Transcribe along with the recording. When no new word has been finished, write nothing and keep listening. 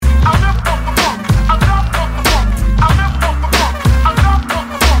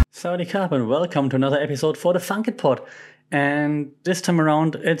Howdy Carp, and welcome to another episode for the Funkit Pod. And this time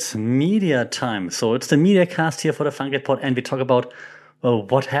around, it's media time. So it's the media cast here for the Funkit Pod, and we talk about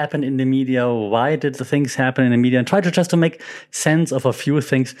what happened in the media, why did the things happen in the media, and try to just to make sense of a few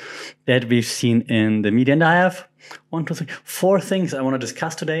things that we've seen in the media. And I have 4 things I want to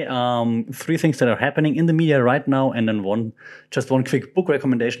discuss today. 3 things that are happening in the media right now, and then one quick book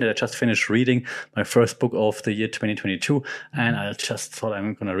recommendation that I just finished reading, my first book of the year 2022, and I just thought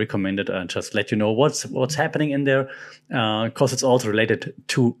I'm going to recommend it and just let you know what's happening in there, because it's also related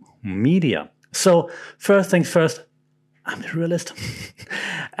to media. So first things first, I'm the realist.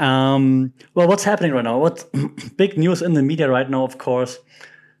 What's happening right now? What's big news in the media right now? Of course,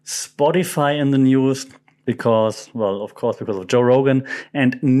 Spotify in the news because of Joe Rogan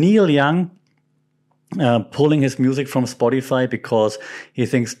and Neil Young pulling his music from Spotify because he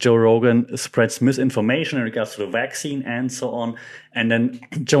thinks Joe Rogan spreads misinformation in regards to the vaccine and so on. And then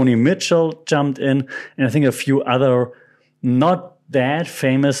Joni Mitchell jumped in, and I think a few other not that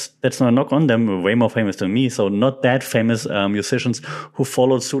famous, that's not a knock on them, way more famous than me, so not that famous musicians who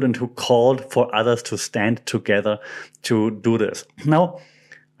followed suit and who called for others to stand together to do this. Now,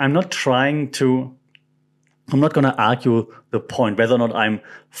 I'm not going to argue the point whether or not I'm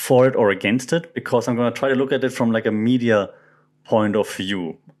for it or against it, because I'm going to try to look at it from like a media point of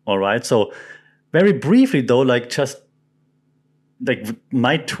view. All right. So very briefly though, just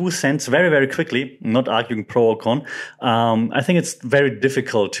my 2 cents very, very quickly, not arguing pro or con. I think it's very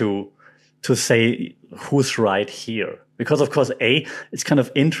difficult to say who's right here, because of course, it's kind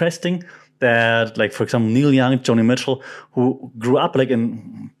of interesting that, for example, Neil Young, Joni Mitchell, who grew up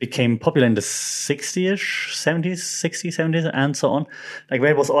became popular in the 60s, and so on.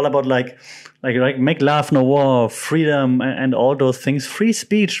 Where it was all about make love, no war, freedom, and all those things, free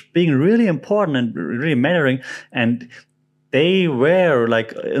speech being really important and really mattering. And they were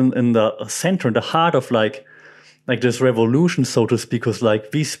in the center, in the heart of this revolution, so to speak, because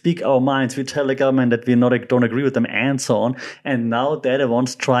we speak our minds, we tell the government that we don't agree with them, and so on. And now they're the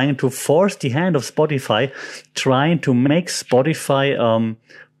ones trying to force the hand of Spotify, trying to make Spotify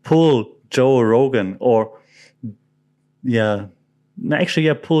pull Joe Rogan, pull Joe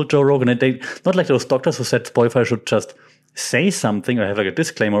Rogan. And they not like those doctors who said Spotify should just say something or have a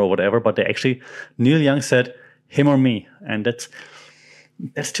disclaimer or whatever, but Neil Young said him or me, and that's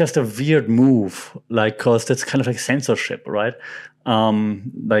just a weird move, cause that's kind of like censorship, right?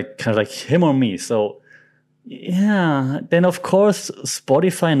 Kind of like him or me. So yeah, then of course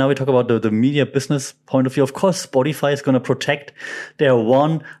Spotify, now we talk about the media business point of view. Of course, Spotify is going to protect their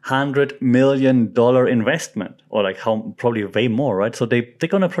 $100 million investment, or probably way more, right? So they're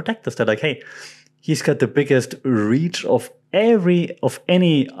going to protect this. They're like, hey, he's got the biggest reach of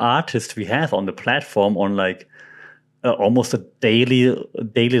any artist we have on the platform on almost a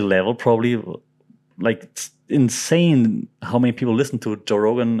daily level, probably. It's insane how many people listen to Joe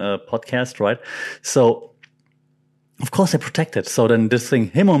Rogan podcast, right? So of course they protect it. So then this thing,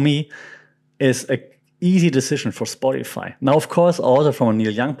 him or me, is a easy decision for Spotify. Now, of course, also from a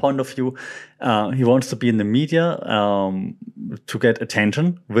Neil Young point of view, he wants to be in the media to get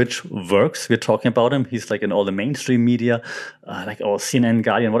attention, which works. We're talking about him. He's in all the mainstream media, CNN,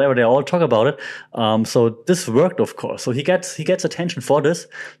 Guardian, whatever. They all talk about it. So this worked, of course. So he gets attention for this.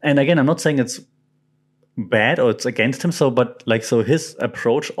 And again, I'm not saying it's bad or it's against him. So his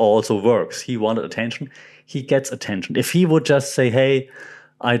approach also works. He wanted attention. He gets attention. If he would just say, hey,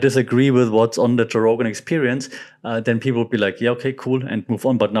 I disagree with what's on the Joe Rogan Experience, then people would be like, yeah, okay, cool, and move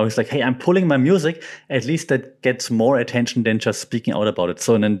on. But now he's like, hey, I'm pulling my music. At least that gets more attention than just speaking out about it.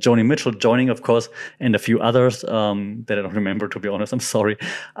 So, and then Joni Mitchell joining, of course, and a few others that I don't remember, to be honest. I'm sorry.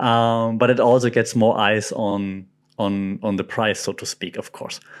 But it also gets more eyes on the prize, so to speak, of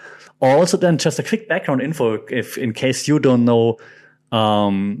course. Also, then just a quick background info, in case you don't know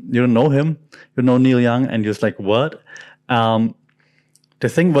him, you know Neil Young, and you're like, what? The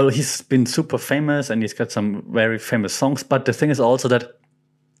thing, he's been super famous and he's got some very famous songs. But the thing is also that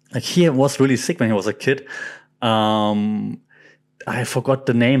he was really sick when he was a kid. I forgot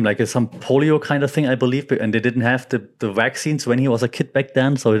the name, some polio kind of thing, I believe. And they didn't have the vaccines when he was a kid back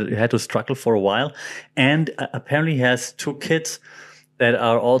then. So he had to struggle for a while. And apparently he has 2 kids that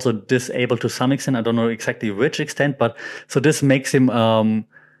are also disabled to some extent. I don't know exactly which extent, but so this makes him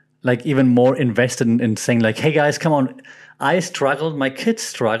even more invested in saying hey guys, come on. I struggled, my kids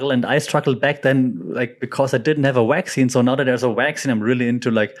struggle, and I struggled back then, because I didn't have a vaccine. So now that there's a vaccine, I'm really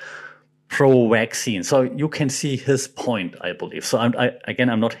into pro-vaccine. So you can see his point, I believe. So I'm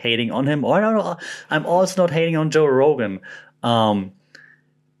not hating on him, or I'm also not hating on Joe Rogan.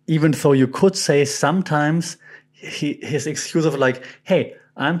 Even though you could say sometimes his excuse of hey,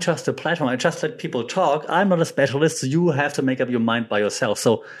 I'm just a platform. I just let people talk. I'm not a specialist. So you have to make up your mind by yourself.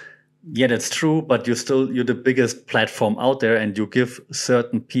 So yeah, that's true, but you're the biggest platform out there, and you give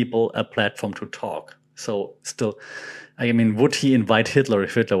certain people a platform to talk. So still, I mean, would he invite Hitler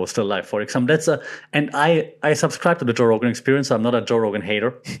if Hitler was still alive, for example? And I subscribe to the Joe Rogan Experience. So I'm not a Joe Rogan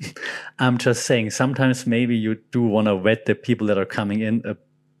hater. I'm just saying sometimes maybe you do want to vet the people that are coming in a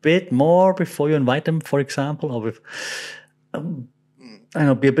bit more before you invite them, for example, or with, I don't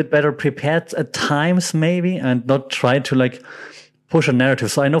know, be a bit better prepared at times maybe, and not try to like push a narrative.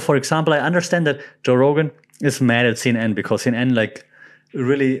 So I know, for example, I understand that Joe Rogan is mad at CNN because CNN like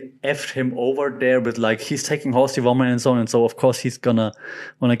really effed him over there with like he's taking horse deworming and so on. And so of course he's gonna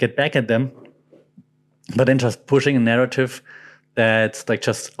wanna get back at them. But then just pushing a narrative that's like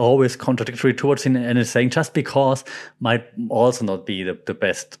just always contradictory towards him and is saying just because might also not be the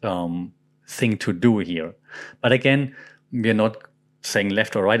best thing to do here. But again, we're not saying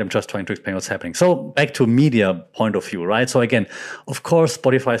left or right. I'm just trying to explain what's happening. So back to media point of view, right? So again, of course,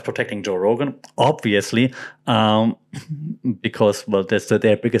 Spotify is protecting Joe Rogan, obviously, because, well, that's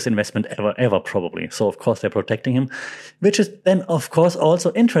their biggest investment ever, probably. So of course they're protecting him, which is then of course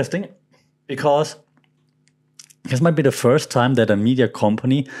also interesting because this might be the first time that a media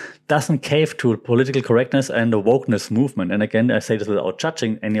company doesn't cave to political correctness and the wokeness movement. And again, I say this without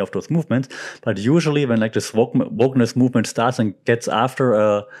judging any of those movements, but usually when like this wokeness movement starts and goes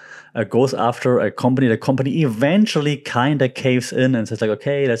after a company, the company eventually kind of caves in and says like,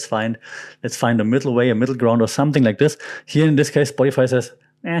 okay, let's find a middle way, a middle ground or something like this. Here in this case, Spotify says,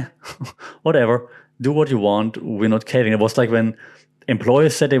 whatever, do what you want. We're not caving. It was like when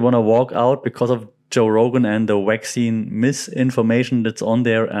employers said they want to walk out because of Joe Rogan and the vaccine misinformation that's on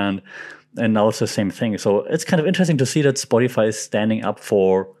there, and now it's the same thing. So it's kind of interesting to see that Spotify is standing up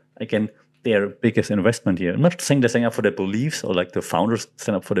for, again, their biggest investment here. I'm not saying they're standing up for their beliefs or like the founders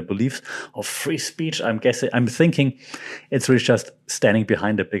stand up for their beliefs of free speech. I'm thinking it's really just standing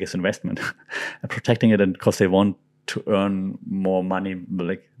behind the biggest investment and protecting it, and because they want to earn more money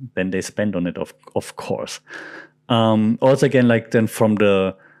like than they spend on it, of course. Also again, like then from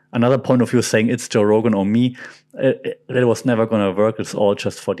another point of view saying it's Joe Rogan or me, it was never going to work. It's all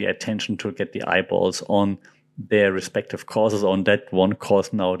just for the attention to get the eyeballs on their respective causes, on that one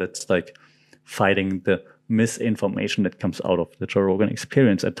cause now that's like fighting the misinformation that comes out of the Joe Rogan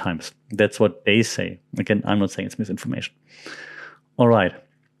Experience at times. That's what they say. Again, I'm not saying it's misinformation. All right.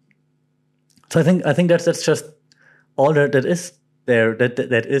 So I think that's just all that is there,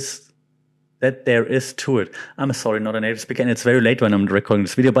 that there is to it. I'm sorry, not a native speaker, and it's very late when I'm recording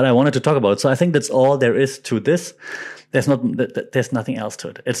this video, but I wanted to talk about it. So I think that's all there is to this. There's nothing else to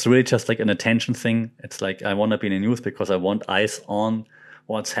it. It's really just like an attention thing. It's like, I want to be in the news because I want eyes on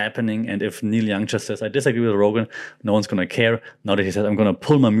what's happening. And if Neil Young just says, I disagree with Rogan, no one's going to care. Now that he says, I'm going to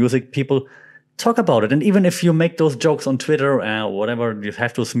pull my music, people talk about it. And even if you make those jokes on Twitter, whatever, you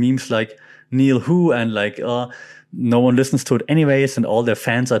have those memes like Neil Who and like, no one listens to it anyways, and all their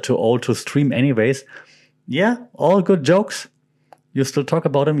fans are too old to stream anyways. Yeah, all good jokes. You still talk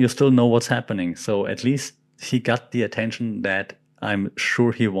about him. You still know what's happening. So at least he got the attention that I'm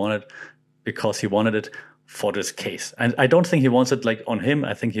sure he wanted, because he wanted it for this case. And I don't think he wants it like on him.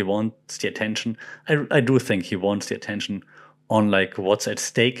 I think he wants the attention. I do think he wants the attention on like what's at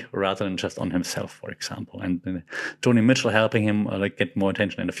stake rather than just on himself, for example. And Joni Mitchell helping him like get more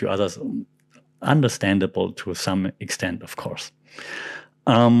attention, and a few others. Understandable to some extent, of course.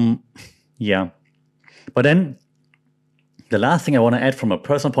 Yeah. But then the last thing I want to add from a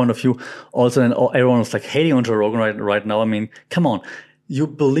personal point of view, also then everyone was like hating on Joe Rogan right now. I mean, come on. You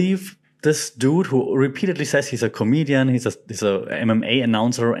believe this dude who repeatedly says he's a comedian, he's a MMA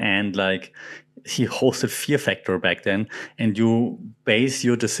announcer, and like he hosted Fear Factor back then, and you base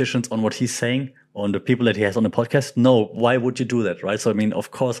your decisions on what he's saying, on the people that he has on the podcast? No, why would you do that, right? So I mean, of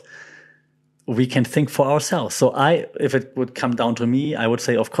course, we can think for ourselves. So if it would come down to me, I would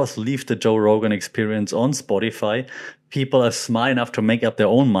say, of course, leave the Joe Rogan Experience on Spotify. People are smart enough to make up their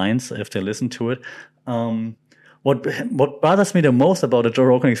own minds if they listen to it. What bothers me the most about the Joe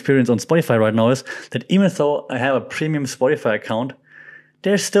Rogan Experience on Spotify right now is that even though I have a premium Spotify account,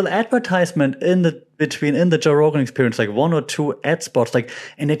 there's still advertisement in the Joe Rogan Experience, like 1 or 2 ad spots,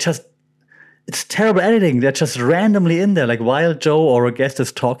 and it's terrible editing. They're just randomly in there, like while Joe or a guest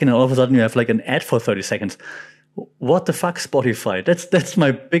is talking, and all of a sudden you have like an ad for 30 seconds. What the fuck, Spotify? That's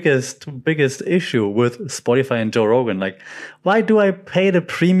my biggest issue with Spotify and Joe Rogan. Like, why do I pay the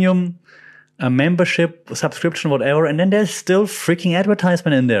premium membership, subscription, whatever, and then there's still freaking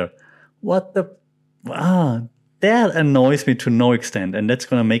advertisement in there? What the... that annoys me to no extent, and that's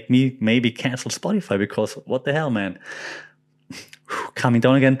gonna make me maybe cancel Spotify, because what the hell, man? calming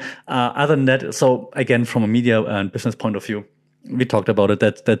down again. Other than that, so again, from a media and business point of view, we talked about it.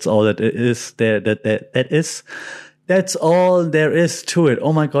 That's all that is there. That's all there is to it.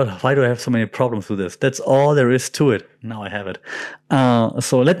 Oh my God, why do I have so many problems with this? That's all there is to it. Now I have it.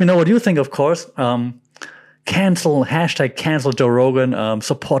 So let me know what you think, of course. Cancel Joe Rogan,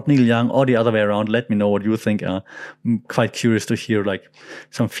 support Neil Young, or the other way around. Let me know what you think. I'm quite curious to hear like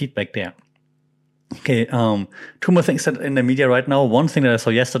some feedback there. Okay, two more things that in the media right now. One thing that I saw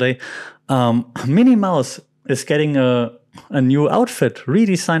yesterday, Minnie Mouse is getting a new outfit,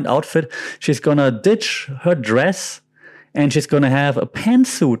 redesigned outfit. She's gonna ditch her dress and she's gonna have a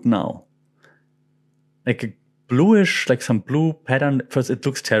pantsuit now. Like a bluish, like some blue pattern. First, it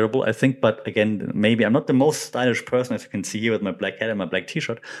looks terrible, I think, but again, maybe I'm not the most stylish person, as you can see here with my black hat and my black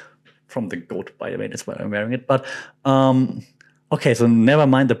t-shirt from the goat, by the way, that's why I'm wearing it. But, okay, so never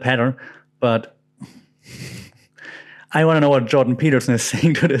mind the pattern, but I want to know what Jordan Peterson is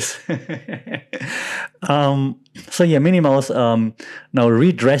saying to this. So yeah, Minnie Mouse now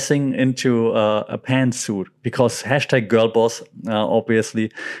redressing into a pantsuit because hashtag girl boss.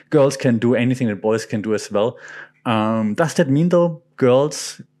 Obviously, girls can do anything that boys can do as well. Does that mean though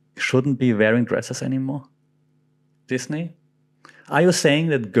girls shouldn't be wearing dresses anymore? Disney, are you saying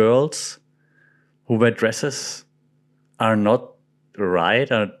that girls who wear dresses are not right?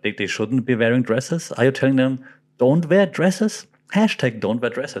 Or they shouldn't be wearing dresses? Are you telling them don't wear dresses? Hashtag don't wear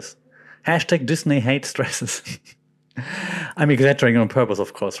dresses. Hashtag Disney hates dresses. I'm exaggerating on purpose,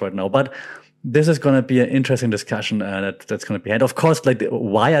 of course, right now. But this is going to be an interesting discussion that's going to be had. Of course, like,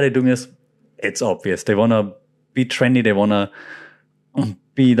 why are they doing this? It's obvious. They want to be trendy. They want to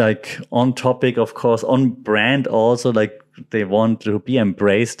be like on topic, of course, on brand also. Like they want to be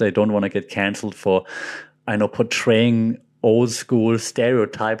embraced. They don't want to get canceled for, portraying old school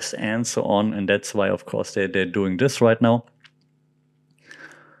stereotypes and so on. And that's why, of course, they're doing this right now.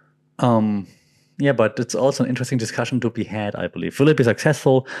 Yeah, but it's also an interesting discussion to be had, I believe. Will it be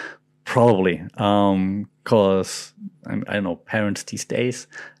successful? Probably. Cause I don't know, parents these days,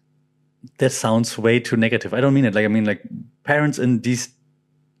 that sounds way too negative. I don't mean it. Like, I mean, like parents in these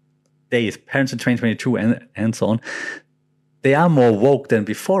days, parents in 2022 and so on, they are more woke than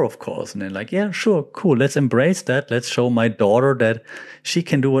before, of course. And they're like, yeah, sure, cool. Let's embrace that. Let's show my daughter that she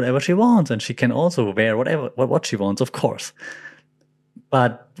can do whatever she wants and she can also wear what she wants, of course.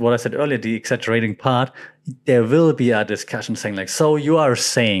 But what I said earlier, the exaggerating part, there will be a discussion saying like, so you are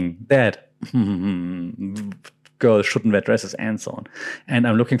saying that girls shouldn't wear dresses and so on. And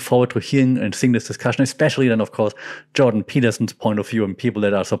I'm looking forward to hearing and seeing this discussion, especially then, of course, Jordan Peterson's point of view and people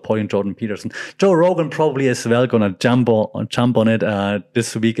that are supporting Jordan Peterson. Joe Rogan probably as well gonna jump on it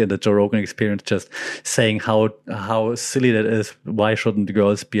this week in the Joe Rogan Experience, just saying how silly that is. Why shouldn't the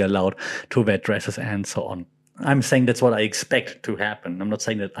girls be allowed to wear dresses and so on? I'm saying that's what I expect to happen. I'm not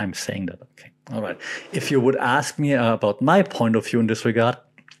saying that I'm saying that. Okay. All right. If you would ask me about my point of view in this regard,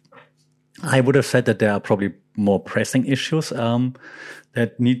 I would have said that there are probably more pressing issues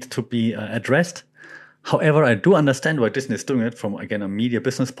that need to be addressed. However, I do understand why Disney is doing it from, again, a media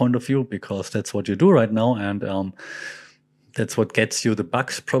business point of view, because that's what you do right now. And that's what gets you the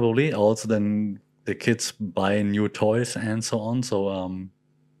bucks, probably. Also, then the kids buy new toys and so on. So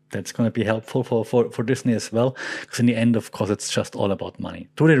that's going to be helpful for Disney as well. Because in the end, of course, it's just all about money.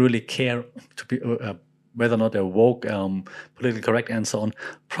 Do they really care to be whether or not they're woke, politically correct, and so on?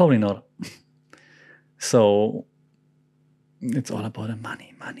 Probably not. So it's all about the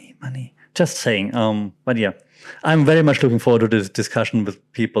money. Just saying. But yeah, I'm very much looking forward to this discussion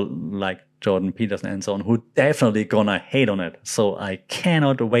with people like Jordan Peterson and so on, who definitely gonna hate on it. So I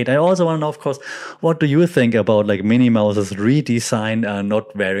cannot wait. I also want to know, of course, what do you think about like Minnie Mouse's redesign,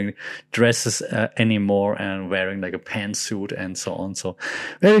 not wearing dresses anymore and wearing like a pantsuit and so on. So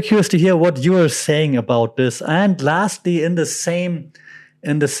very curious to hear what you are saying about this. And lastly, in the same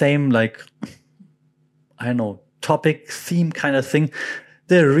like, I don't know, topic, theme kind of thing,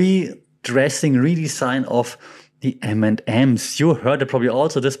 the redesign of the M&Ms. You heard it probably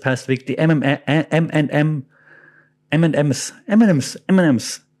also this past week. The M&Ms.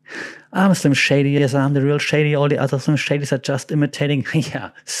 I'm Slim Shady. Yes, I'm the real Shady. All the other Slim Shadys are just imitating. Yeah,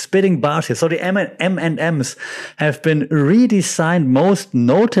 spitting bars here. So the M&Ms have been redesigned. Most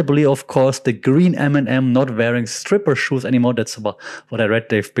notably, of course, the green M&M not wearing stripper shoes anymore. That's what I read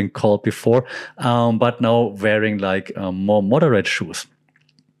they've been called before. But now wearing like more moderate shoes.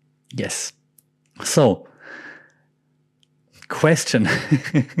 Yes. So, question.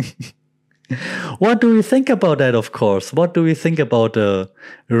 What do we think about that, of course? What do we think about the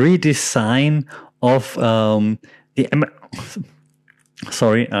redesign of the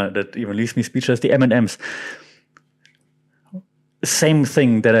that even leaves me speechless, the M&Ms. same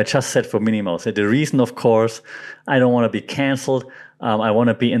thing that I just said for Minnie Mouse. The reason, of course, I don't want to be canceled. I want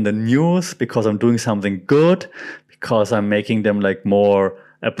to be in the news because I'm doing something good, because I'm making them like more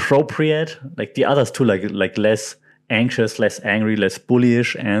appropriate, like the others too, like less anxious, less angry, less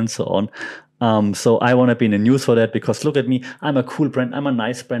bullyish, and so on. So I want to be in the news for that, because look at me, I'm a cool brand, I'm a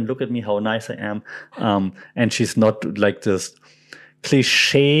nice brand, look at me, how nice I am. And she's not like this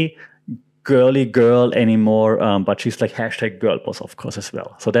cliche girly girl anymore, but she's like hashtag girl boss, of course, as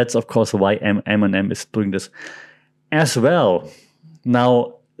well. So that's, of course, why M&M is doing this as well.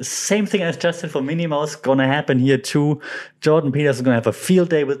 Now, same thing as just said for Minnie Mouse, gonna happen here too. Jordan Peterson gonna have a field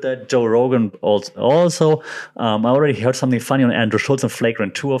day with that. Joe Rogan also. I already heard something funny on Andrew Schulz and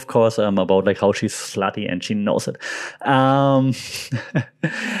Flagrant 2, of course, about like how she's slutty and she knows it.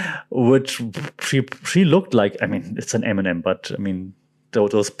 Which she looked like, I mean, it's an M&M, but I mean,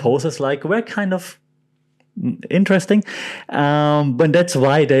 those poses like were kind of interesting. But that's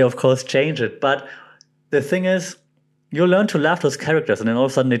why they, of course, change it. But the thing is, you learn to love those characters, and then all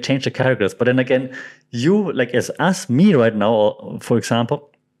of a sudden they change the characters. But then again, you, like as us, me right now, or for example,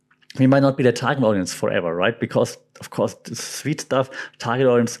 we might not be the target audience forever, right? Because, of course, the sweet stuff, target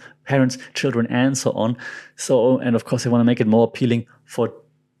audience, parents, children, and so on. So, and of course, they want to make it more appealing for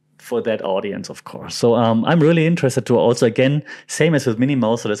that audience, of course. So I'm really interested to also, again, same as with Minnie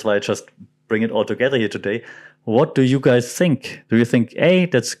Mouse, so that's why I just bring it all together here today. What do you guys think? Do you think, A,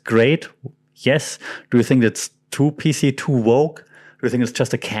 that's great? Yes. Do you think that's too PC, too woke? Do you think it's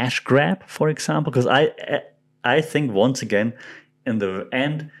just a cash grab, for example? Because I think, once again, in the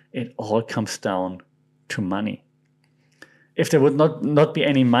end, it all comes down to money. If there would not be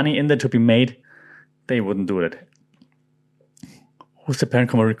any money in there to be made, they wouldn't do it. Who's the parent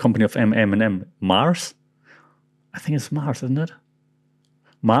company of M&M? Mars? I think it's Mars, isn't it?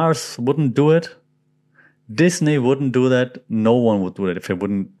 Mars wouldn't do it. Disney wouldn't do that. No one would do it if there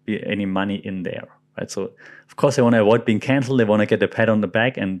wouldn't be any money in there. Right? So, of course, they want to avoid being canceled. They want to get a pat on the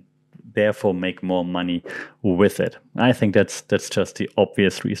back and therefore make more money with it. I think that's just the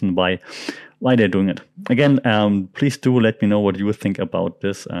obvious reason why they're doing it. Again, please do let me know what you think about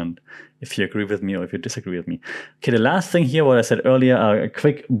this, and if you agree with me or if you disagree with me. Okay, the last thing here, what I said earlier, a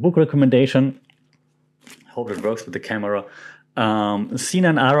quick book recommendation. Hope it works with the camera.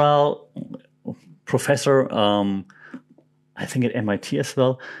 Sinan Aral, professor, I think at MIT as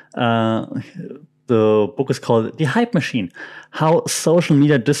well. The book is called The Hype Machine: How Social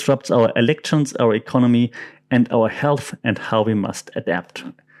Media Disrupts Our Elections, Our Economy, and Our Health, and How We Must Adapt.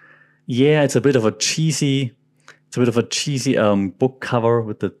 Yeah, it's a bit of a cheesy book cover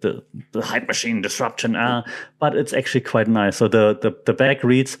with the hype machine disruption, but it's actually quite nice. So the back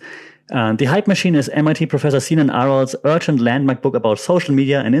reads, The Hype Machine is MIT professor Sinan Aral's urgent landmark book about social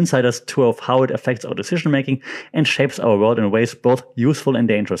media, an insider's tour of how it affects our decision-making and shapes our world in ways both useful and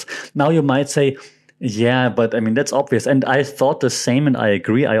dangerous. Now you might say, yeah, but I mean, that's obvious. And I thought the same, and I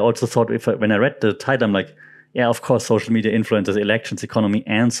agree. I also thought when I read the title, I'm like, yeah, of course, social media influences elections, economy,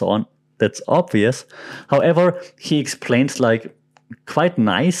 and so on. That's obvious. However, he explains like quite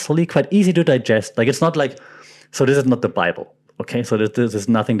nicely, quite easy to digest. Like, it's not like, so this is not the Bible. Okay, so this is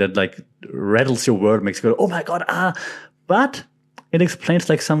nothing that like rattles your world, makes you go, oh my God, but it explains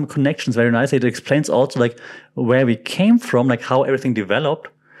like some connections very nicely. It explains also like where we came from, like how everything developed.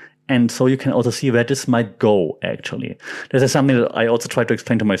 And so you can also see where this might go, actually. This is something that I also try to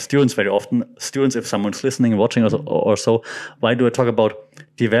explain to my students very often. Students, if someone's listening and watching or so, why do I talk about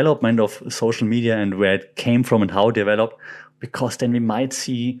development of social media and where it came from and how it developed? Because then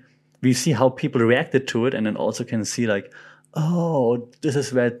we see how people reacted to it, and then also can see like, oh, this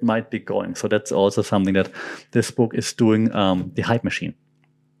is where it might be going. So that's also something that this book is doing, The Hype Machine.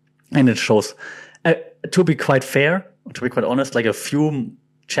 And it shows, to be quite fair, to be quite honest, like a few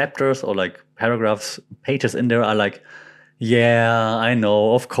chapters or like paragraphs, pages in there are like, yeah, I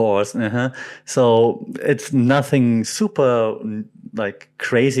know, of course. So it's nothing super like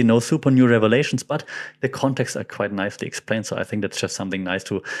crazy, no super new revelations, but the contexts are quite nicely explained. So I think that's just something nice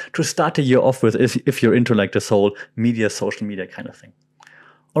to start the year off with if you're into like this whole social media kind of thing.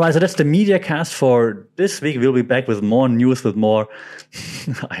 All right, so that's the media cast for this week. We'll be back with more news, with more,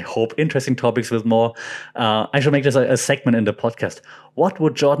 I hope, interesting topics, with more. I should make this a segment in the podcast. What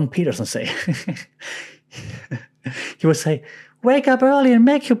would Jordan Peterson say? He would say, wake up early and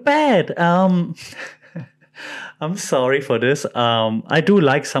make your bed. I'm sorry for this. I do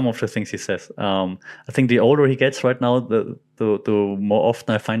like some of the things he says. I think the older he gets right now, the more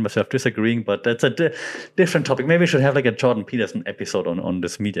often I find myself disagreeing, but that's a different topic. Maybe we should have like a Jordan Peterson episode on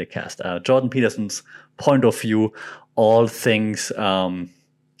this media cast. Jordan Peterson's point of view, all things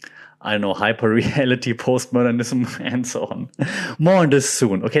I don't know, hyper-reality, postmodernism, and so on. More on this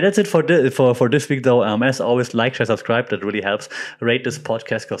soon. Okay, that's it for this week, though. As always, like, share, subscribe. That really helps. Rate this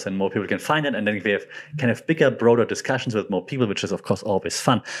podcast because then more people can find it, and then we have kind of bigger, broader discussions with more people, which is, of course, always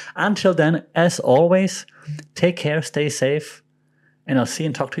fun. Until then, as always, take care, stay safe, and I'll see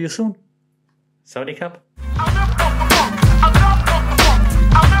and talk to you soon. Sawadee Cup.